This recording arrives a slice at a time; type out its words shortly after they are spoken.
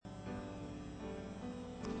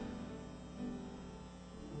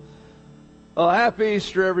Well, happy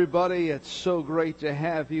Easter, everybody. It's so great to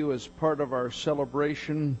have you as part of our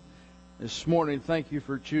celebration this morning. Thank you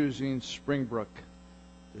for choosing Springbrook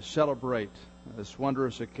to celebrate this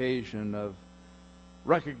wondrous occasion of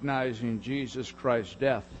recognizing Jesus Christ's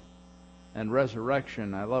death and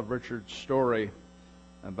resurrection. I love Richard's story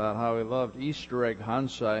about how he loved Easter egg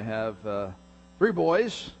hunts. I have 3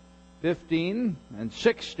 boys, 15 and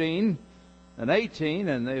 16 and 18,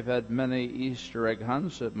 and they've had many Easter egg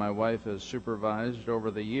hunts that my wife has supervised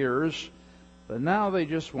over the years. But now they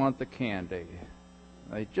just want the candy.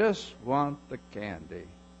 They just want the candy.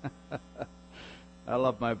 I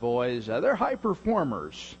love my boys. They're high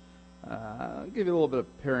performers. I'll give you a little bit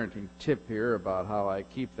of parenting tip here about how I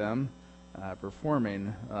keep them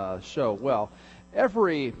performing so well.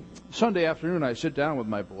 Every Sunday afternoon I sit down with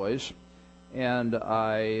my boys and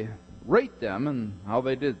I rate them and how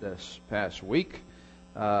they did this past week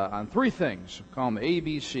on 3 things. We call them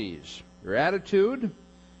ABCs: your attitude,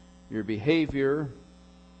 your behavior,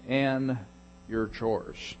 and your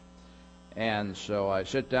chores. And so I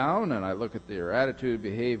sit down and I look at their attitude,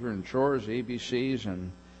 behavior, and chores, ABCs,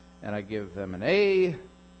 and I give them an A,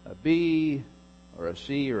 a B, or a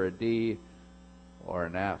C, or a D, or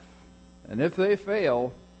an F. And if they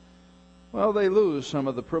fail, well, they lose some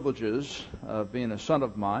of the privileges of being a son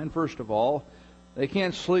of mine. First of all, they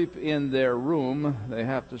can't sleep in their room. They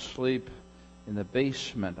have to sleep in the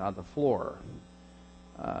basement on the floor.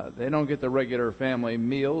 They don't get the regular family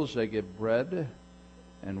meals. They get bread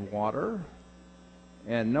and water,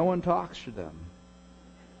 and no one talks to them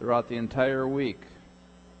throughout the entire week.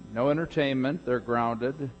 No entertainment. They're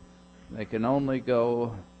grounded. They can only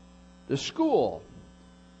go to school.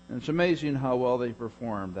 And it's amazing how well they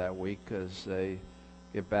perform that week because they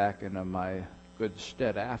get back into my good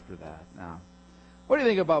stead after that. Now, what do you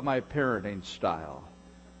think about my parenting style?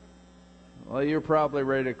 Well, you're probably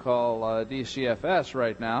ready to call DCFS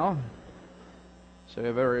right now. So you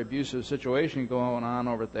have a very abusive situation going on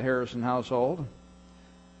over at the Harrison household.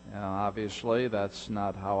 Obviously, that's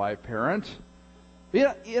not how I parent.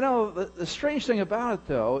 But, the strange thing about it,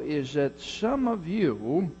 though, is that some of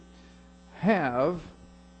you have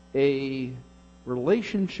a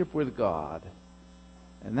relationship with God,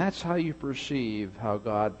 and that's how you perceive how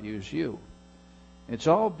God views you. It's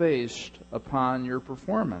all based upon your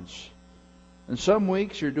performance. And some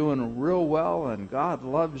weeks you're doing real well and God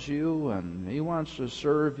loves you and He wants to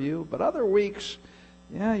serve you, but other weeks,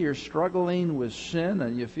 you're struggling with sin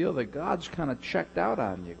and you feel that God's kind of checked out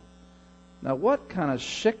on you. Now, what kind of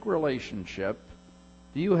sick relationship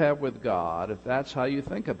do you have with God if that's how you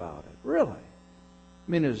think about it? Really?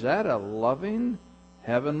 I mean, is that a loving,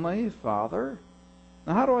 heavenly Father?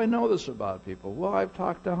 Now, how do I know this about people? Well, I've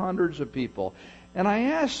talked to hundreds of people, and I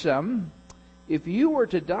asked them, if you were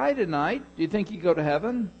to die tonight, do you think you'd go to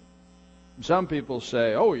heaven? Some people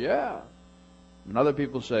say, oh, yeah. And other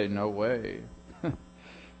people say, no way.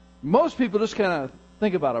 Most people just kind of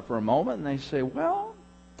think about it for a moment, and they say, well,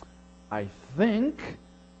 I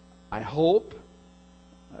hope,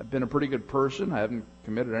 I've been a pretty good person. I haven't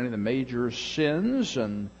committed any of the major sins,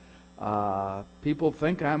 and people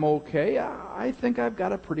think I'm okay. I think I've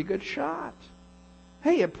got a pretty good shot.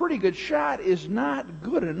 Hey, a pretty good shot is not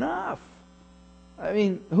good enough. I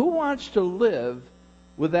mean, who wants to live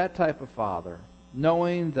with that type of father,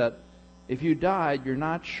 knowing that if you died, you're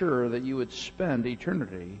not sure that you would spend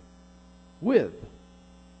eternity with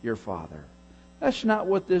your father? That's not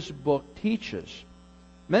what this book teaches.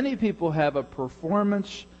 Many people have a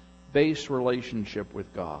performance-based relationship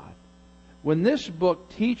with God, when this book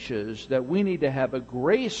teaches that we need to have a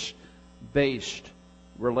grace-based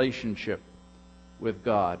relationship with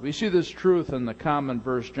God. We see this truth in the common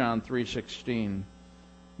verse, John 3:16,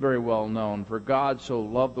 very well known. For God so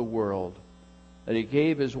loved the world that He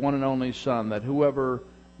gave His one and only Son, that whoever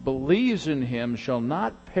believes in Him shall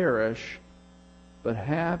not perish, but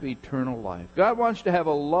have eternal life. God wants to have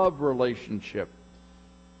a love relationship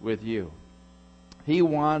with you. He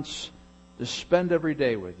wants to spend every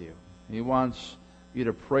day with you. He wants you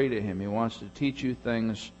to pray to Him. He wants to teach you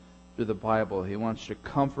things through the Bible. He wants to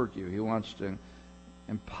comfort you. He wants to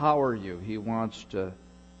empower you. He wants to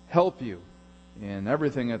help you in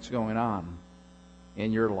everything that's going on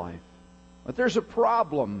in your life. But there's a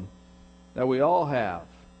problem that we all have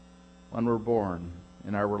when we're born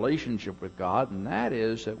in our relationship with God, and that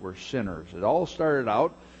is that we're sinners. It all started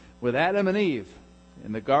out with Adam and Eve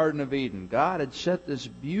in the Garden of Eden. God had set this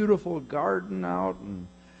beautiful garden out, and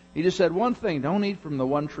He just said one thing: don't eat from the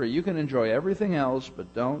one tree. You can enjoy everything else,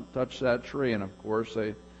 but don't touch that tree. And of course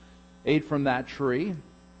they ate from that tree,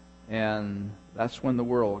 and that's when the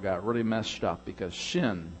world got really messed up, because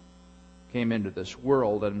sin came into this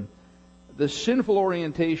world. And the sinful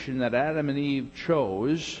orientation that Adam and Eve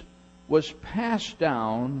chose was passed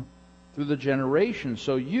down through the generations.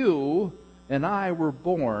 So you and I were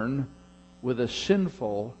born with a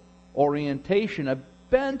sinful orientation, a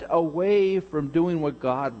bent away from doing what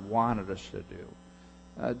God wanted us to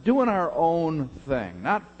do, doing our own thing,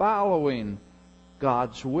 not following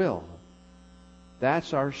God's will.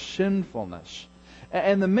 That's our sinfulness.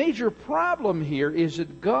 And the major problem here is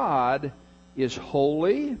that God is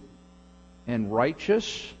holy and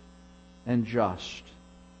righteous and just.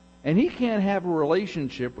 And He can't have a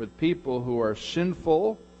relationship with people who are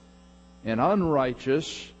sinful and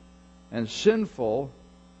unrighteous and sinful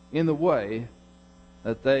in the way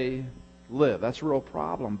that they live. That's a real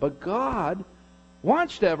problem. But God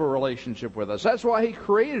wants to have a relationship with us. That's why He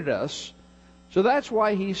created us. So that's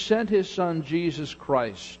why He sent His Son, Jesus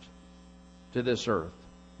Christ, to this earth.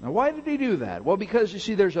 Now, why did He do that? Well, because, you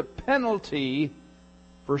see, there's a penalty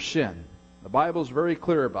for sin. The Bible's very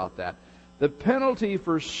clear about that. The penalty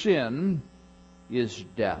for sin is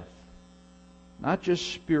death. Not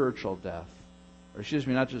just spiritual death.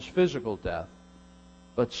 Not just physical death,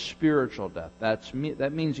 but spiritual death.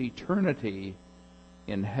 That means eternity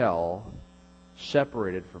in hell,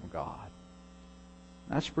 separated from God.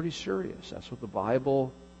 That's pretty serious. That's what the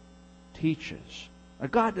Bible teaches. Now,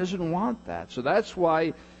 God doesn't want that. So that's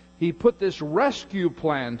why He put this rescue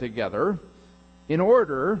plan together in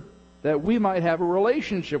order that we might have a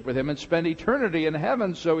relationship with Him and spend eternity in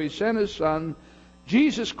heaven. So He sent His Son,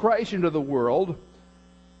 Jesus Christ, into the world,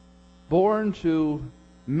 born to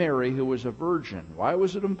Mary, who was a virgin. Why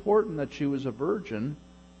was it important that she was a virgin?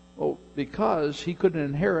 Well, because He couldn't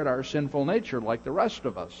inherit our sinful nature like the rest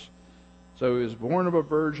of us. So He was born of a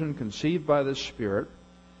virgin, conceived by the Spirit,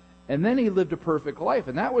 and then He lived a perfect life.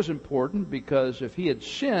 And that was important because if He had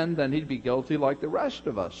sinned, then He'd be guilty like the rest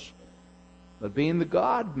of us. But being the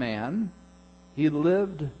God-man, He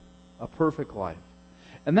lived a perfect life.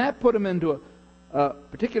 And that put Him into a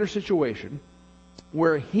particular situation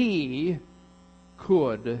where He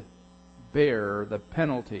could bear the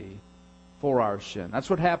penalty for our sin. That's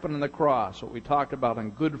what happened on the cross, what we talked about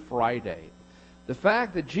on Good Friday. The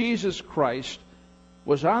fact that Jesus Christ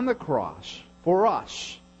was on the cross for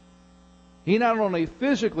us. He not only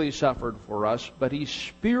physically suffered for us, but He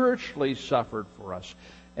spiritually suffered for us.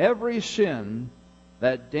 Every sin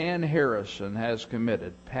that Dan Harrison has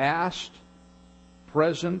committed, past,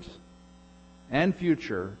 present, and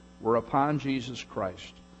future, were upon Jesus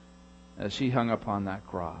Christ as He hung upon that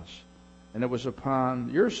cross. And it was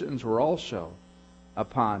upon, your sins were also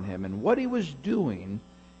upon Him. And what He was doing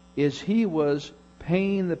is He was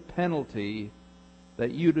paying the penalty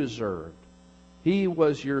that you deserved. He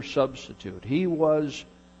was your substitute. He was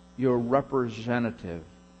your representative.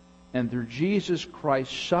 And through Jesus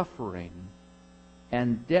Christ's suffering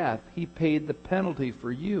and death, He paid the penalty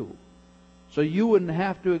for you. So you wouldn't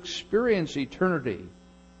have to experience eternity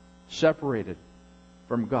separated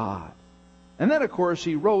from God. And then, of course,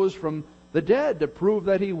 He rose from the dead to prove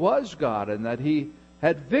that He was God and that He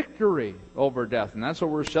had victory over death. And that's what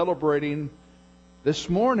we're celebrating this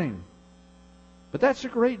morning. But that's the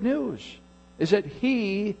great news, is that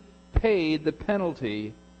He paid the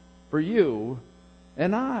penalty for you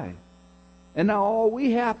and I. And now all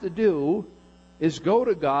we have to do is go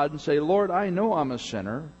to God and say, Lord, I know I'm a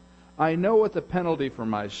sinner. I know what the penalty for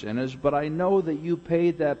my sin is, but I know that You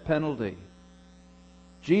paid that penalty.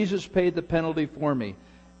 Jesus paid the penalty for me,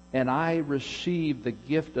 and I received the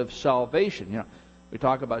gift of salvation. You know, we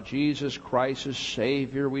talk about Jesus Christ as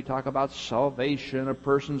Savior. We talk about salvation, a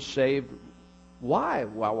person saved. Why?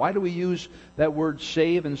 Well, why do we use that word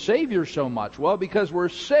save and Savior so much? Well, because we're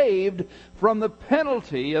saved from the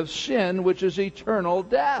penalty of sin, which is eternal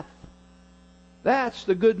death. That's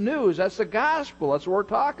the good news. That's the gospel. That's what we're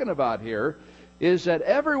talking about here, is that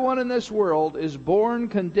everyone in this world is born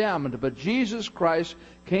condemned, but Jesus Christ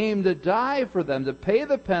came to die for them, to pay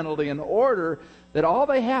the penalty in order that all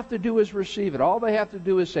they have to do is receive it. All they have to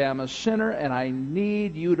do is say, I'm a sinner and I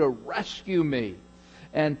need You to rescue me.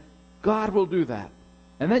 And God will do that.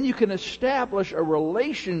 And then you can establish a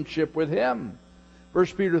relationship with Him. 1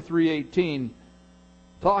 Peter 3:18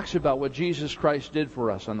 talks about what Jesus Christ did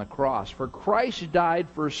for us on the cross. For Christ died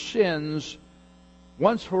for sins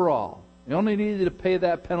once for all. He only needed to pay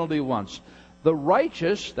that penalty once. The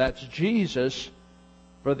righteous, that's Jesus,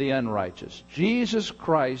 for the unrighteous. Jesus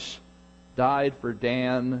Christ died for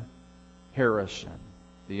Dan Harrison,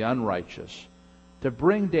 the unrighteous, to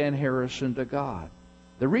bring Dan Harrison to God.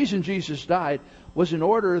 The reason Jesus died was in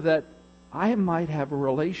order that I might have a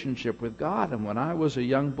relationship with God. And when I was a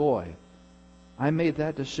young boy, I made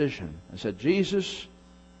that decision. I said, Jesus,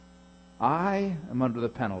 I am under the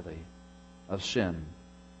penalty. of sin.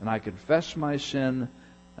 And I confess my sin,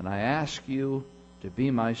 and I ask you to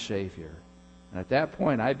be my Savior. And at that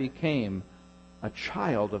point, I became a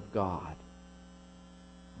child of God.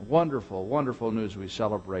 Wonderful, wonderful news we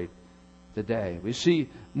celebrate today. We see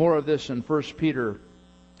more of this in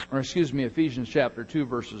Ephesians chapter 2,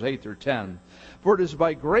 verses 8 through 10. For it is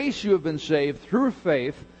by grace you have been saved through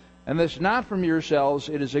faith, and this not from yourselves.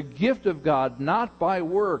 It is a gift of God, not by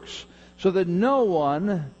works, so that no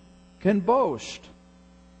one can boast.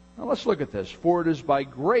 Now let's look at this. For it is by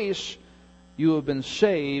grace you have been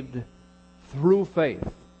saved through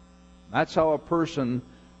faith. That's how a person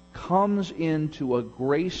comes into a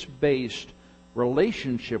grace-based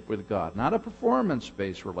relationship with God. Not a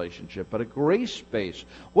performance-based relationship, but a grace-based.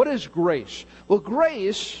 What is grace? Well,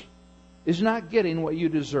 grace is not getting what you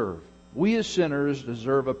deserve. We as sinners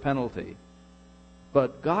deserve a penalty.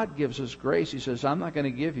 But God gives us grace. He says, I'm not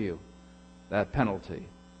going to give you that penalty.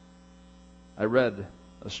 I read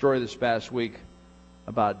a story this past week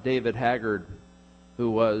about David Haggard,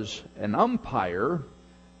 who was an umpire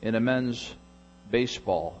in a men's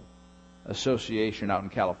baseball association out in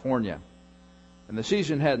California. And the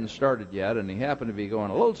season hadn't started yet, and he happened to be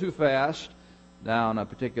going a little too fast down a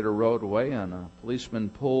particular roadway, and a policeman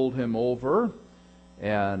pulled him over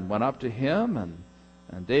and went up to him,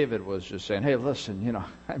 and David was just saying, hey, listen,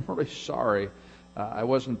 I'm really sorry. I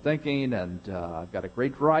wasn't thinking, and I've got a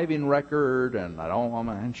great driving record, and I don't want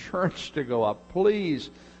my insurance to go up. Please,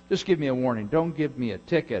 just give me a warning. Don't give me a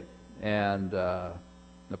ticket. And the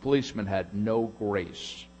policeman had no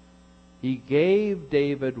grace. He gave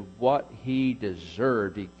David what he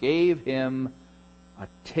deserved. He gave him a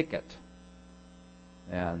ticket.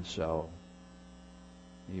 And so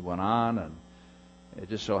he went on, and it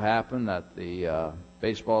just so happened that the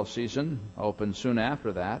baseball season opened soon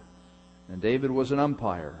after that, and David was an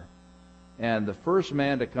umpire. And the first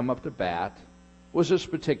man to come up to bat was this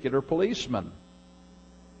particular policeman.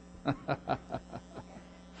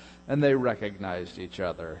 And they recognized each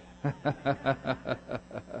other.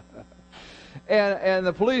 And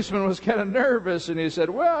the policeman was kind of nervous, and he said,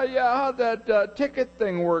 well, yeah, how'd that ticket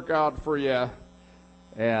thing work out for you?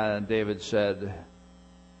 And David said,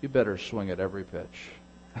 you better swing at every pitch.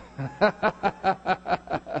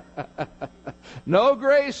 No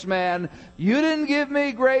grace, man. You didn't give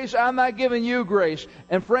me grace. I'm not giving you grace.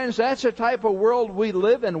 And friends, that's the type of world we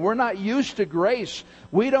live in. We're not used to grace.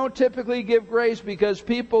 We don't typically give grace because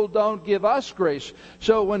people don't give us grace.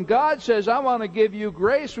 So when God says, I want to give you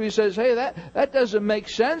grace, we says, hey, that doesn't make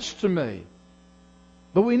sense to me.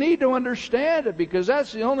 But we need to understand it, because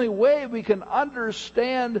that's the only way we can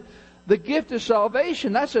understand the gift of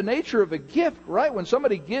salvation. That's the nature of a gift, right? When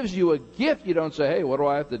somebody gives you a gift, you don't say, hey, what do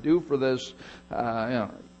I have to do for this?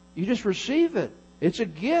 You just receive it. It's a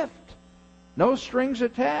gift. No strings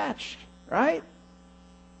attached, right?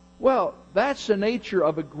 Well, that's the nature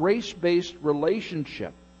of a grace-based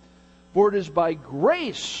relationship. For it is by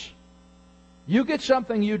grace you get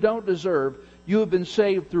something you don't deserve. You have been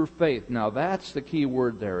saved through faith. Now, that's the key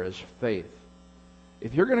word there, is faith.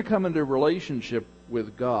 If you're going to come into a relationship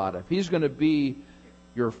with God, if He's going to be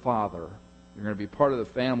your Father, you're going to be part of the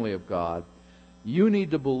family of God, you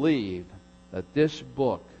need to believe that this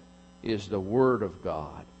book is the Word of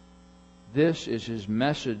God. This is His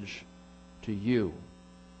message to you.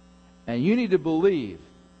 And you need to believe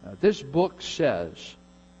that this book says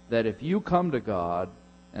that if you come to God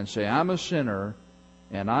and say, I'm a sinner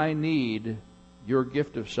and I need your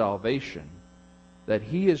gift of salvation, that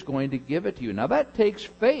He is going to give it to you. Now that takes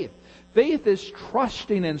faith. Faith is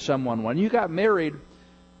trusting in someone. When you got married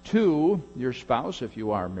to your spouse, if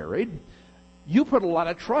you are married, you put a lot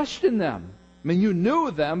of trust in them. I mean, you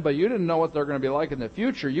knew them, but you didn't know what they're going to be like in the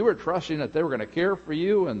future. You were trusting that they were going to care for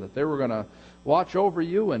you and that they were going to watch over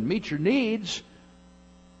you and meet your needs.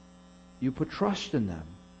 You put trust in them.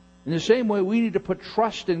 In the same way, we need to put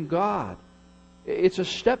trust in God. It's a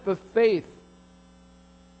step of faith.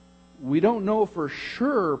 We don't know for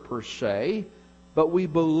sure, per se, but we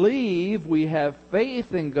believe, we have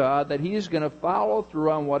faith in God that He is going to follow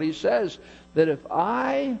through on what He says. That if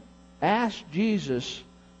I ask Jesus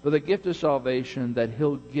for the gift of salvation, that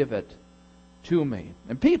He'll give it to me.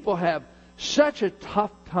 And people have such a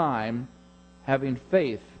tough time having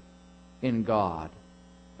faith in God.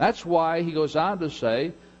 That's why he goes on to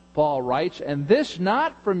say, Paul writes, and this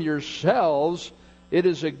not from yourselves, it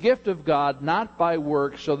is a gift of God, not by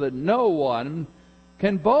works, so that no one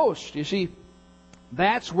can boast. You see,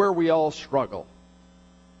 that's where we all struggle.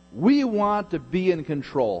 We want to be in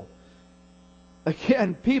control.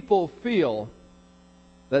 Again, people feel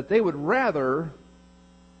that they would rather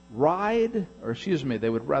drive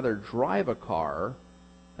a car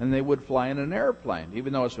than they would fly in an airplane,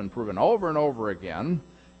 even though it's been proven over and over again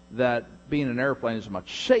that being in an airplane is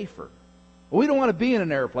much safer. We don't want to be in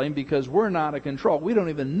an airplane because we're not in control. We don't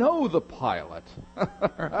even know the pilot,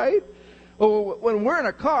 right? Well, when we're in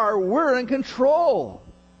a car, we're in control.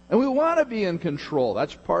 And we want to be in control.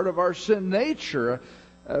 That's part of our sin nature.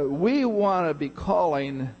 We want to be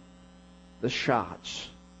calling the shots.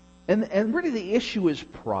 And really the issue is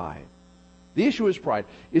pride. The issue is pride.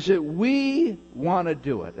 Is that we want to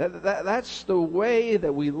do it. That's the way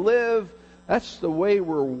that we live. That's the way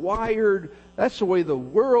we're wired. That's the way the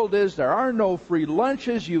world is. There are no free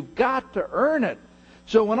lunches. You've got to earn it.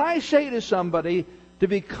 So when I say to somebody, to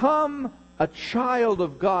become a child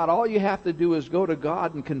of God, all you have to do is go to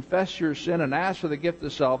God and confess your sin and ask for the gift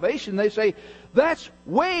of salvation. They say, that's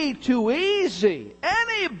way too easy.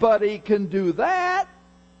 Anybody can do that.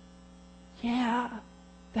 Yeah,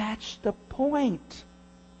 that's the point.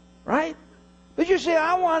 Right? But you say,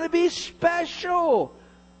 I want to be special.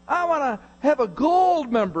 I want to have a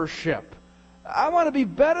gold membership. I want to be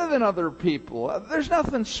better than other people. There's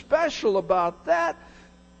nothing special about that.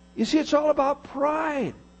 You see, it's all about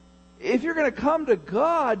pride. If you're going to come to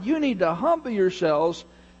God, you need to humble yourselves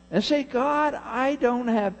and say, God, I don't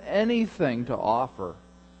have anything to offer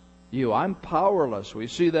you. I'm powerless. We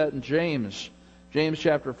see that in James. James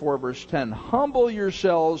chapter 4, verse 10. Humble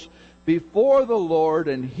yourselves before the Lord,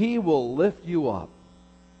 and He will lift you up.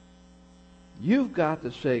 You've got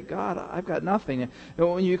to say, God, I've got nothing. And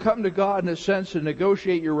when you come to God in a sense to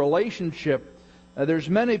negotiate your relationship, there's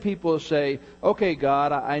many people who say, okay,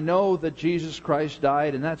 God, I know that Jesus Christ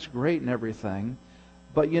died, and that's great and everything.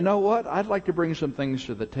 But you know what? I'd like to bring some things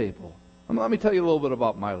to the table. Let me tell you a little bit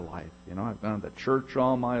about my life. You know, I've gone to church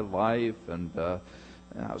all my life, and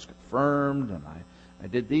I was confirmed, and I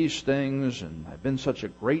did these things, and I've been such a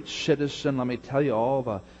great citizen. Let me tell you all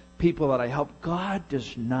the people that I helped. God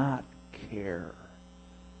does not care.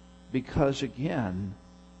 Because, again,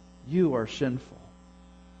 you are sinful.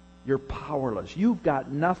 You're powerless. You've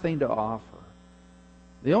got nothing to offer.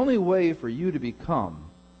 The only way for you to become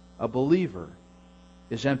a believer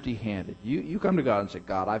is empty-handed. You come to God and say,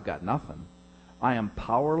 God, I've got nothing. I am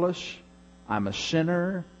powerless. I'm a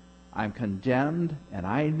sinner. I'm condemned. And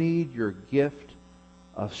I need your gift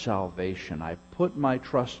of salvation. I put my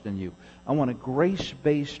trust in you. I want a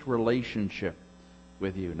grace-based relationship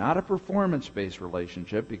with you. Not a performance-based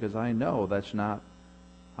relationship, because I know that's not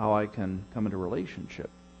how I can come into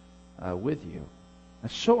relationship with you.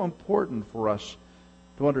 It's so important for us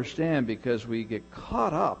to understand, because we get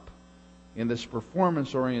caught up in this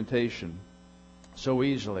performance orientation so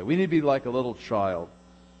easily. We need to be like a little child.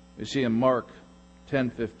 We see in Mark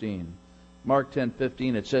 10:15. Mark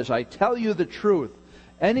 10:15, it says, I tell you the truth.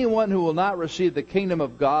 Anyone who will not receive the kingdom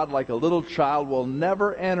of God like a little child will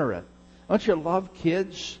never enter it. Don't you love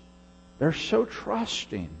kids? They're so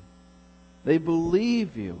trusting. They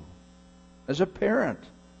believe you as a parent.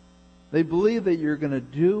 They believe that you're going to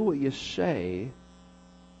do what you say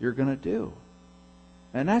you're going to do.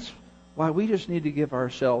 And that's why we just need to give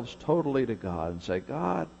ourselves totally to God and say,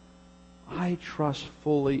 God, I trust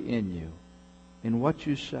fully in you, in what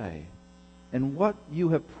you say, and what you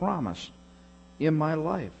have promised in my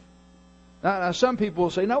life. Now some people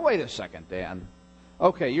will say, now wait a second, Dan.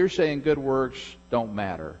 Okay, you're saying good works don't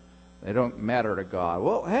matter. They don't matter to God.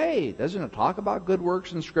 Well, hey, doesn't it talk about good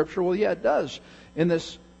works in Scripture? Well, yeah, it does. In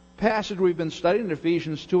this passage we've been studying,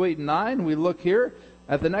 Ephesians 2:8 and 9, we look here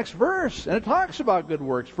at the next verse, and it talks about good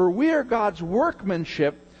works. For we are God's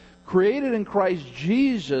workmanship, created in Christ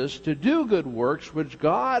Jesus to do good works, which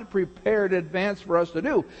God prepared in advance for us to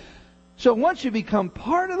do. So once you become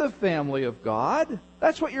part of the family of God,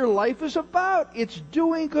 that's what your life is about. It's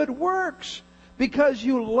doing good works because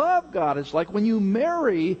you love God. It's like when you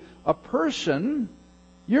marry a person,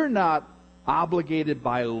 you're not obligated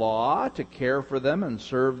by law to care for them and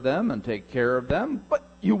serve them and take care of them, but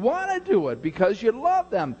you want to do it because you love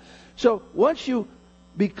them. So once you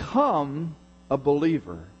become a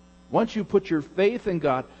believer, once you put your faith in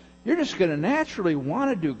God, you're just going to naturally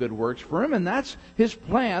want to do good works for Him, and that's His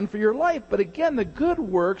plan for your life. But again, the good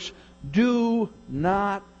works do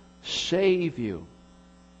not save you.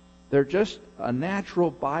 They're just a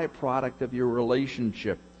natural byproduct of your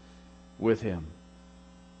relationship with Him.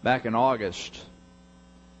 Back in August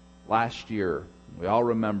last year, we all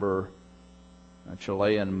remember a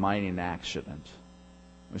Chilean mining accident.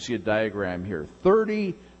 We see a diagram here.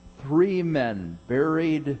 33 men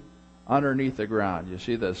buried underneath the ground. You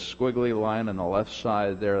see the squiggly line on the left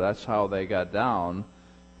side there? That's how they got down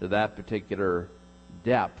to that particular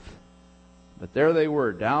depth. But there they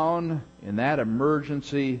were, down in that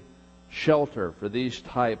emergency shelter for these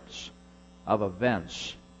types of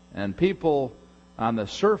events. And people on the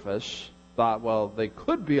surface thought, well, they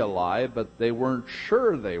could be alive, but they weren't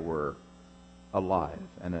sure they were alive.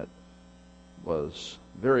 And it was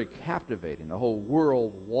very captivating. The whole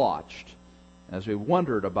world watched as we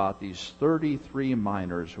wondered about these 33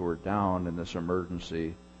 miners who were down in this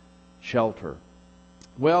emergency shelter.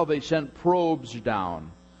 Well, they sent probes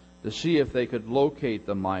down to see if they could locate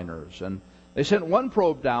the miners. And they sent one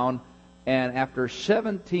probe down, and after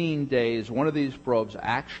 17 days, one of these probes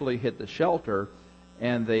actually hit the shelter,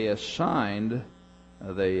 and they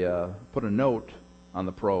put a note on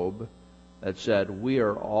the probe that said, "We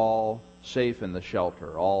are all safe in the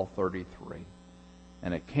shelter, all 33.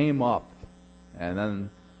 And it came up, and then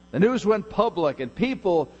the news went public, and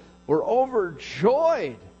people were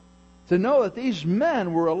overjoyed to know that these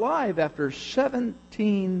men were alive after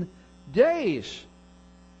 17 days.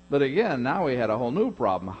 But again, now we had a whole new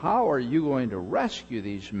problem. How are you going to rescue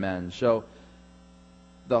these men? So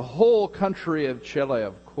the whole country of Chile,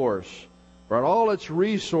 of course, brought all its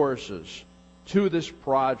resources to this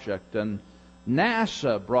project, and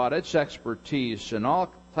NASA brought its expertise, and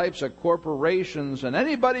all types of corporations, and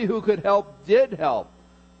anybody who could help did help.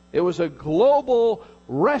 It was a global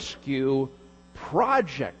rescue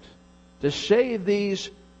project to save these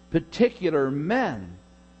particular men.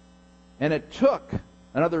 And it took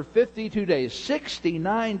another 52 days,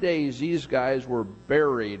 69 days, these guys were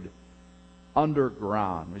buried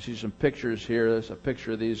underground. We see some pictures here. There's a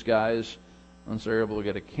picture of these guys once they're able to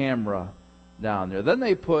get a camera down there. Then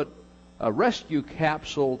they put a rescue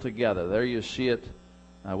capsule together. There you see it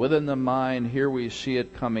within the mine. Here we see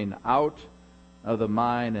it coming out of the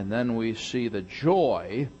mine, and then we see the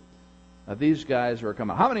joy of these guys who are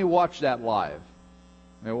coming. How many watched that live?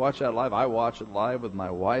 I watched that live. I watched it live with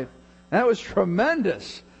my wife. That was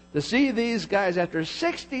tremendous to see these guys after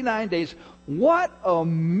 69 days. What a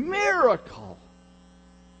miracle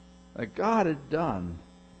that God had done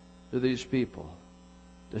to these people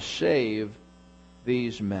to save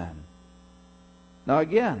these men. Now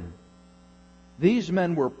again, these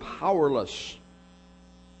men were powerless.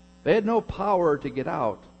 They had no power to get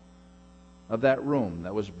out of that room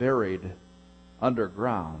that was buried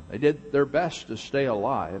underground. They did their best to stay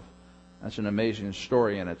alive. That's an amazing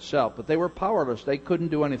story in itself. But they were powerless. They couldn't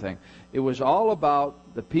do anything. It was all about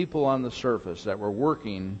the people on the surface that were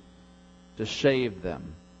working to save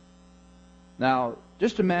them. Now,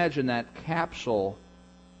 just imagine that capsule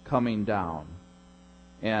coming down.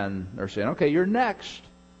 And they're saying, okay, you're next.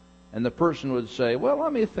 And the person would say, well,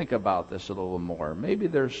 let me think about this a little more. Maybe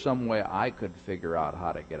there's some way I could figure out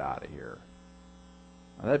how to get out of here.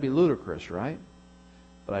 Now, that'd be ludicrous, right?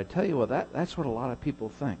 But I tell you what, that's what a lot of people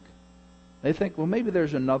think. They think, well, maybe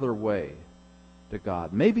there's another way to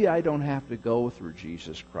God. Maybe I don't have to go through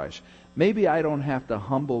Jesus Christ. Maybe I don't have to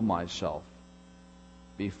humble myself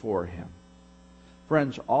before Him.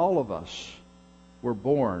 Friends, all of us were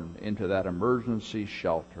born into that emergency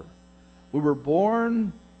shelter. We were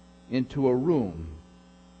born into a room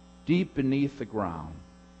deep beneath the ground,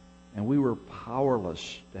 and we were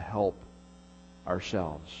powerless to help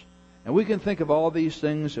ourselves. And we can think of all these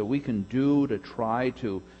things that we can do to try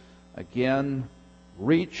to, again,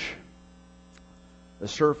 reach the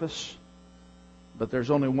surface, but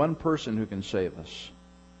there's only one person who can save us,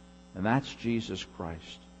 and that's Jesus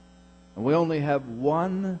Christ. And we only have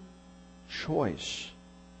one choice,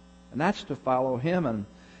 and that's to follow Him. And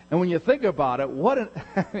when you think about it,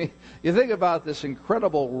 you think about this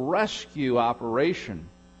incredible rescue operation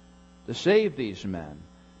to save these men,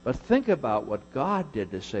 but think about what God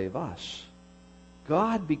did to save us.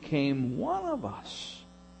 God became one of us.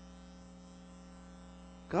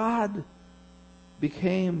 God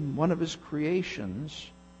became one of His creations.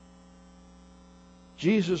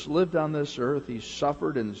 Jesus lived on this earth. He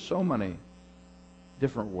suffered in so many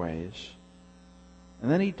different ways. And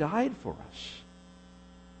then He died for us.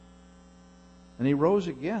 And He rose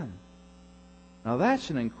again. Now that's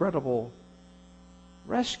an incredible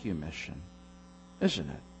rescue mission, isn't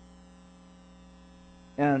it?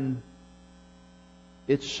 And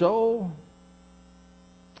it's so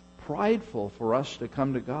prideful for us to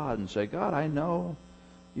come to God and say, God, I know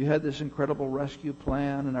you had this incredible rescue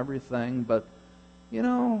plan and everything, but,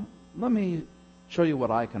 let me show you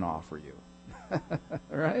what I can offer you.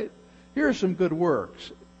 Right? Here are some good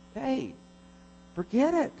works. Hey,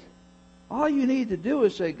 forget it. All you need to do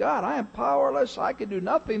is say, God, I am powerless. I can do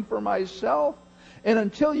nothing for myself. And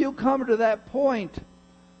until you come to that point,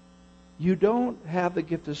 you don't have the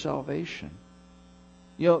gift of salvation.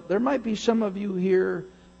 There might be some of you here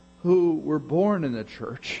who were born in the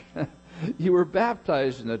church. You were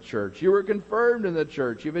baptized in the church. You were confirmed in the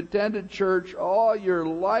church. You've attended church all your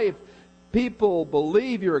life. People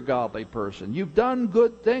believe you're a godly person. You've done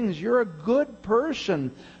good things. You're a good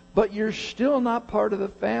person, but you're still not part of the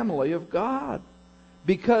family of God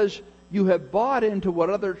because you have bought into what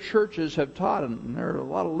other churches have taught. And there are a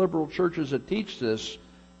lot of liberal churches that teach this,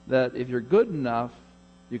 that if you're good enough,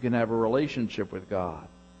 you can have a relationship with God.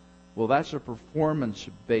 Well, that's a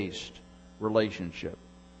performance-based relationship.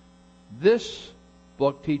 This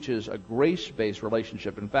book teaches a grace-based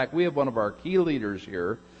relationship. In fact, we have one of our key leaders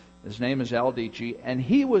here. His name is Al Dici, and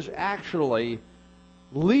he was actually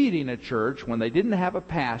leading a church when they didn't have a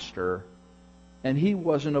pastor, and he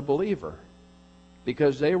wasn't a believer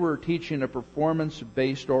because they were teaching a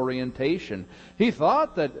performance-based orientation. He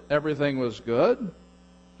thought that everything was good,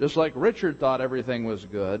 just like Richard thought everything was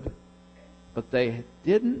good, but they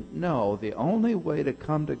didn't know the only way to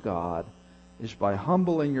come to God is by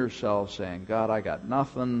humbling yourself, saying, God, I got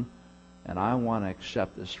nothing, and I want to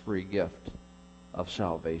accept this free gift of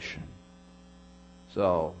salvation.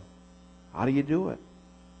 So, how do you do it?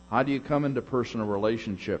 How do you come into personal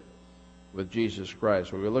relationship with Jesus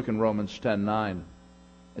Christ? Well, we look in Romans 10:9.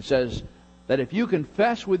 It says that if you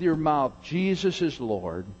confess with your mouth Jesus is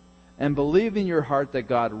Lord and believe in your heart that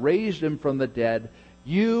God raised him from the dead,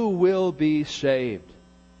 you will be saved.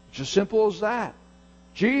 It's as simple as that.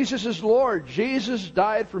 Jesus is Lord. Jesus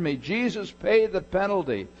died for me. Jesus paid the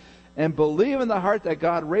penalty. And believe in the heart that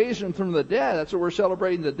God raised him from the dead. That's what we're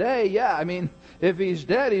celebrating today. Yeah, I mean, if he's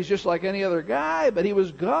dead, he's just like any other guy, but he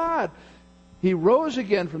was God. He rose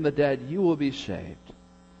again from the dead. You will be saved.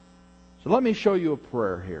 So let me show you a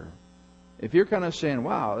prayer here. If you're kind of saying,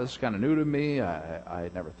 wow, this is kind of new to me, I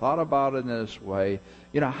never thought about it in this way.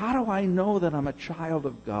 How do I know that I'm a child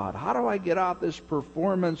of God? How do I get out this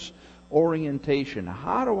performance orientation?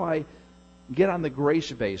 How do I get on the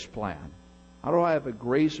grace-based plan? How do I have a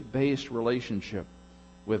grace-based relationship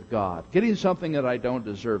with God? Getting something that I don't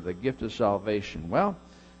deserve, the gift of salvation. Well,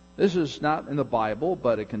 this is not in the Bible,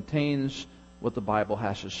 but it contains what the Bible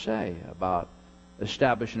has to say about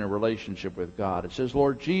establishing a relationship with God. It says,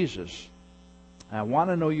 Lord Jesus, I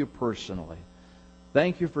want to know you personally.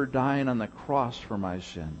 Thank you for dying on the cross for my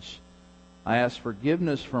sins. I ask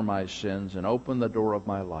forgiveness for my sins and open the door of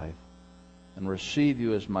my life and receive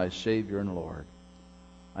you as my Savior and Lord.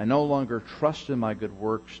 I no longer trust in my good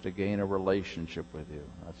works to gain a relationship with you.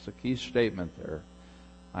 That's the key statement there.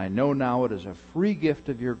 I know now it is a free gift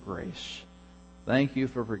of your grace. Thank you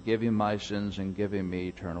for forgiving my sins and giving me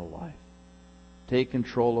eternal life. Take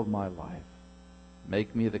control of my life.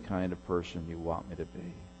 Make me the kind of person you want me to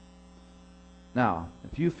be. Now,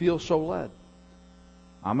 if you feel so led,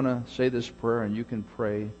 I'm going to say this prayer and you can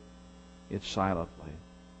pray it silently.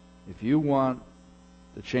 If you want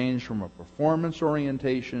to change from a performance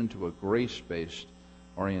orientation to a grace-based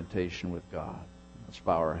orientation with God, let's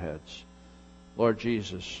bow our heads. Lord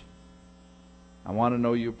Jesus, I want to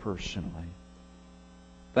know you personally.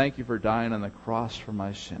 Thank you for dying on the cross for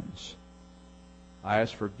my sins. I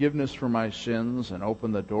ask forgiveness for my sins and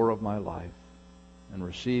open the door of my life and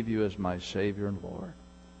receive you as my Savior and Lord.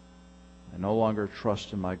 I no longer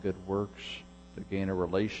trust in my good works to gain a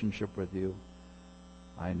relationship with you.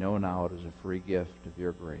 I know now it is a free gift of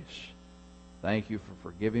your grace. Thank you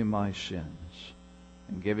for forgiving my sins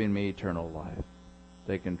and giving me eternal life.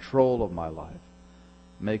 Take control of my life.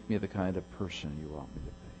 Make me the kind of person you want me to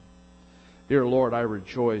be. Dear Lord, I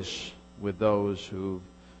rejoice with those who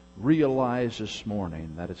realize this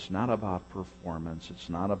morning that it's not about performance. It's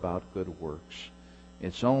not about good works.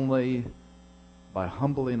 It's only by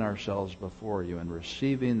humbling ourselves before you and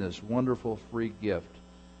receiving this wonderful free gift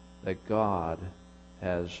that God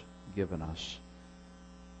has given us.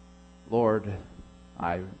 Lord,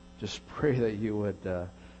 I just pray that you would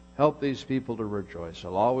help these people to rejoice.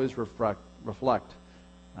 I'll always reflect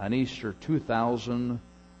on Easter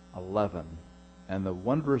 2011 and the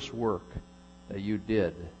wondrous work that you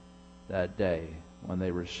did that day when they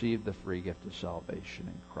received the free gift of salvation.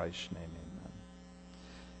 In Christ's name, amen.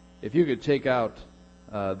 If you could take out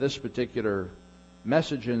this particular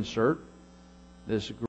message insert, this